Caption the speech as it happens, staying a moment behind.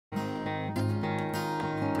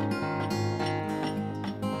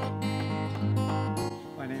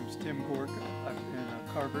Gork. I've been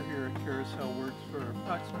a carver here at Carousel Works for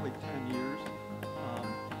approximately 10 years.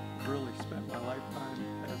 Really spent my lifetime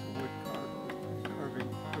as a wood carver, carving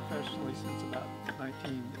professionally since about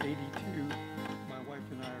 1982. My wife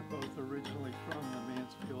and I are both originally from the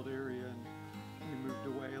Mansfield area, and we moved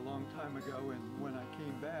away a long time ago, and when I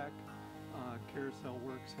came back, Carousel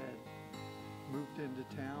Works had moved into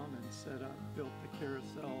town and set up, built the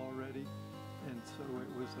carousel already, and so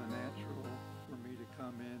it was a natural for me to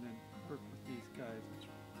come in and work with these guys. It's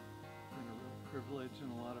been a real privilege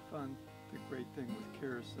and a lot of fun. The great thing with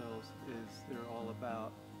carousels is they're all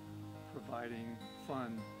about providing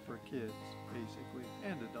fun for kids, basically,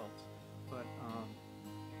 and adults. But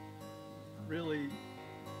really,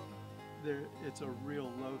 it's a real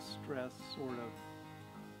low-stress sort of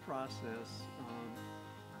process.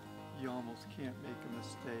 You almost can't make a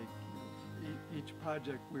mistake. Each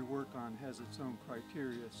project we work on has its own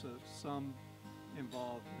criteria, so some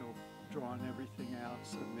involve, drawing everything out,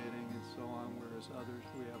 submitting, and so on, whereas others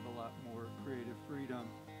we have a lot more creative freedom.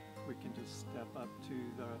 We can just step up to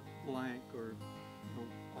the blank, or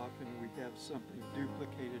often we have something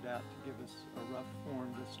duplicated out to give us a rough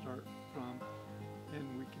form to start from, and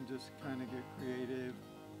we can just kind of get creative,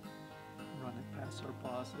 run it past our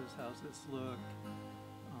bosses, how's this look,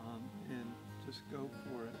 and just go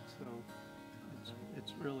for it. So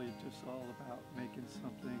it's really just all about making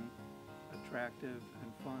something attractive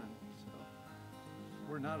and fun. So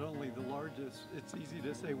we're not only the largest, it's easy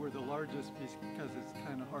to say we're the largest because it's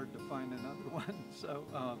kind of hard to find another one. So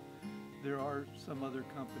there are some other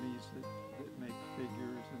companies that make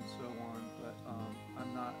figures and so on, but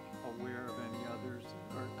I'm not aware of any others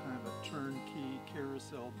that are kind of a turnkey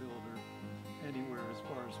carousel builder anywhere as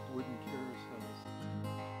far as wooden carousels.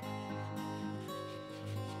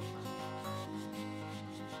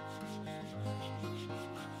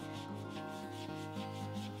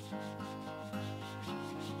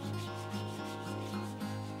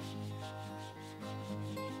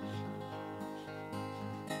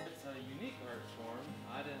 Art form.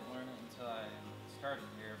 I didn't learn it until I started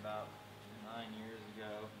here about 9 years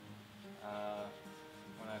ago.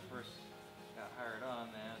 When I first got hired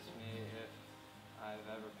on, they asked me if I've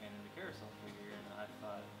ever painted a carousel figure, and I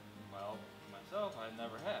thought, well, myself, I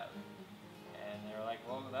never have. And they were like,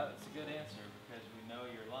 well, that's a good answer because we know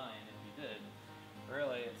you're lying if you did.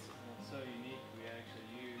 Really, it's so unique. We actually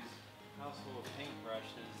use household paint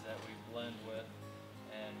brushes that we blend with,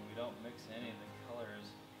 and we don't mix any of the colors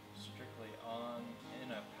strictly in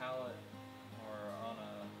a palette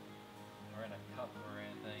or in a cup or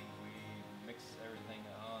anything. We mix everything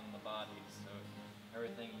on the body, so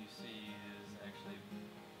everything you see is actually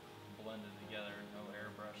blended together, no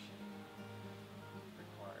airbrushing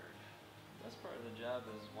required. The best part of the job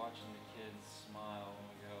is watching the kids smile when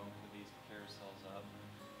we go put these carousels up,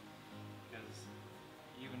 because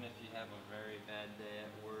even if you have a very bad day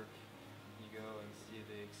at work, you go and see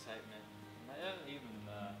the excitement. Even